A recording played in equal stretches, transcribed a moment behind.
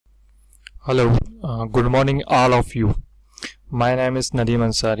Hello, good morning, all of you. My name is Nadeem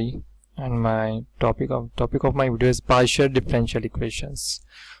Ansari, and my topic of my video is partial differential equations.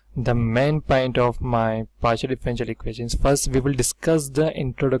 The main point of my partial differential equations: first, we will discuss the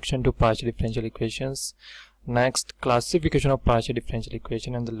introduction to partial differential equations. Next, classification of partial differential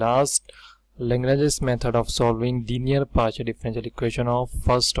equation, and the last, Lagrange's method of solving linear partial differential equation of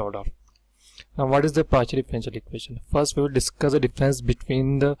first order. Now, what is the partial differential equation? First, we will discuss the difference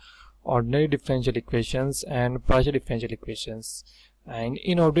between the ordinary differential equations and partial differential equations. And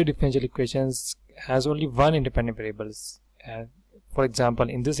in ordinary differential equations has only one independent variables. For example,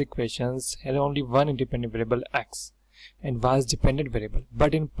 in this equations has only one independent variable x and y is dependent variable.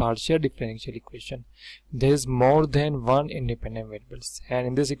 But in partial differential equation there is more than one independent variables, and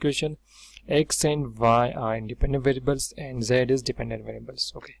in this equation x and y are independent variables and z is dependent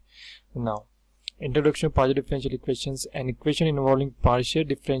variables. Okay, now introduction to partial differential equations. An equation involving partial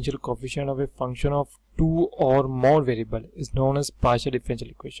differential coefficient of a function of two or more variable is known as partial differential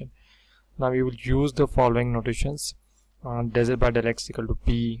equation. Now we will use the following notations: del z by del x equal to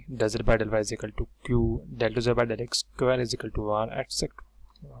p, del z by del y is equal to q, del z by del x square is equal to r, etc.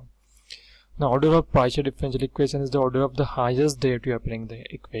 Now, order of partial differential equation is the order of the highest derivative appearing in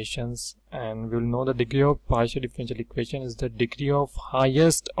the equations, and we will know the degree of partial differential equation is the degree of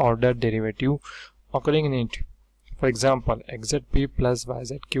highest order derivative occurring in it. For example, xzp plus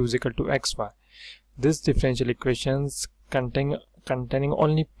yzq is equal to xy. This differential equations containing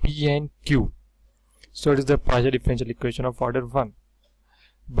only p and q, so it is the partial differential equation of order 1.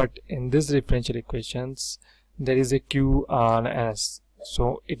 But in this differential equations there is a q, r, and s,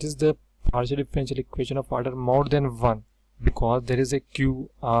 so it is the partial differential equation of order more than 1 because there is a q,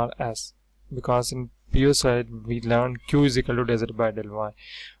 r, s. Because in previous slide we learned q is equal to del z by del y,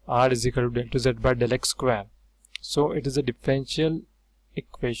 r is equal to del z by del x square. So it is a differential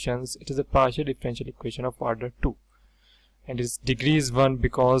equations, it is a partial differential equation of order 2, and its degree is 1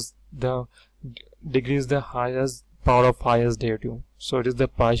 because the degree is the highest power of highest derivative. So it is the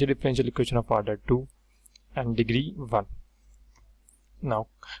partial differential equation of order 2 and degree 1. Now,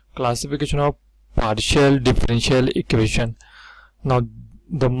 classification of partial differential equation. Now,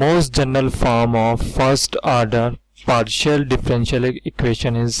 the most general form of first order partial differential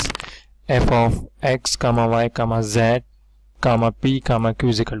equation is f of x comma y comma z comma p comma q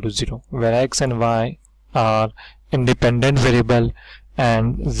is equal to 0, where x and y are independent variable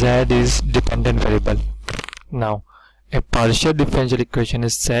and z is dependent variable. Now, a partial differential equation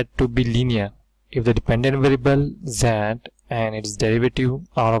is said to be linear if the dependent variable z and its derivative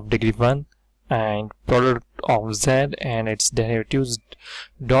are of degree 1 and product of z and its derivatives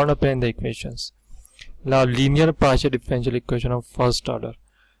don't appear in the equations. Now, linear partial differential equation of first order.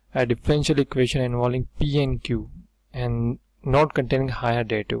 A differential equation involving p and q and not containing higher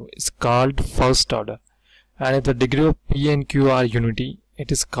derivative is called first order, and if the degree of p and q are unity,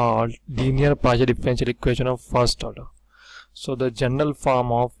 it is called linear partial differential equation of first order. So the general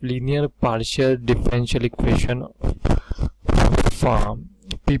form of linear partial differential equation form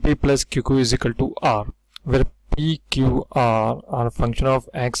pp plus qq is equal to r, where p, q, r are a function of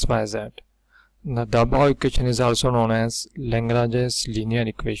x, y, z. Now, the above equation is also known as Lagrange's linear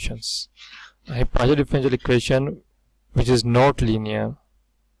equations. A partial differential equation which is not linear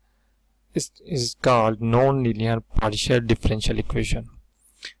is called non-linear partial differential equation.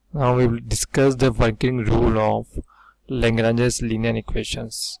 Now we will discuss the working rule of Lagrange's linear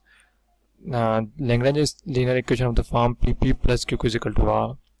equations. Lagrange's linear equation of the form pp plus qq is equal to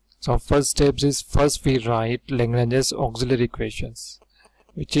r. So first steps is, first we write Lagrange's auxiliary equations,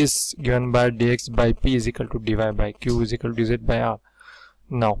 which is given by dx by p is equal to dy by q is equal to dz by r.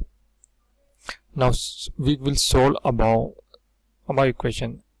 Now we will solve above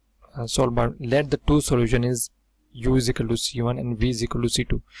equation. Let the two solution is u is equal to c1 and v is equal to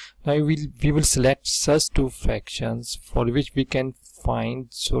c2. Now we will select such two fractions for which we can find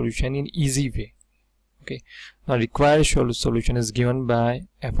solution in easy way. Okay, now required solution is given by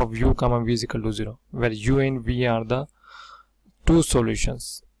f of u comma v is equal to 0, where u and v are the two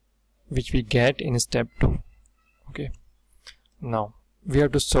solutions which we get in step 2. Okay, now we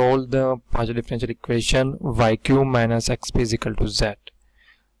have to solve the partial differential equation yq minus xp is equal to z,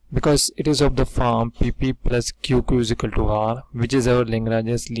 because it is of the form pp plus qq is equal to r, which is our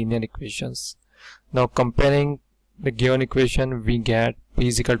Lagrange's linear equations. Now comparing the given equation, we get p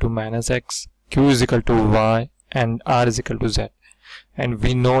is equal to minus x, q is equal to y, and r is equal to z, and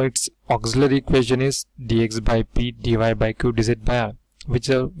we know its auxiliary equation is dx by p dy by q dz by r,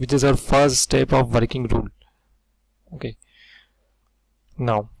 which is our first step of working rule. Okay,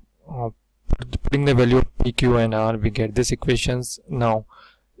 now putting the value of p, q, and r, we get these equations. Now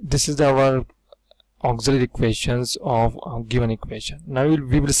this is our auxiliary equations of a given equation. Now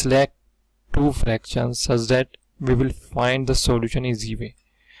we will select two fractions such that we will find the solution easy way.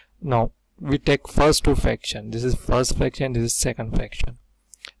 Now we take first two fraction. This is first fraction, this is second fraction.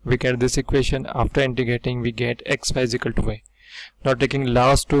 We get this equation. After integrating we get xy is equal to y. Now taking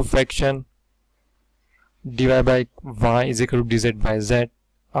last two fraction, dy by y is equal to dz by z.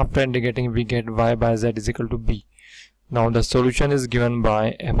 After integrating we get y by z is equal to b. Now the solution is given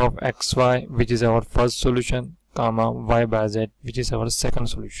by f of xy, which is our first solution, comma y by z, which is our second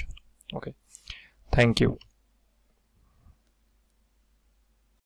solution. Okay, thank you.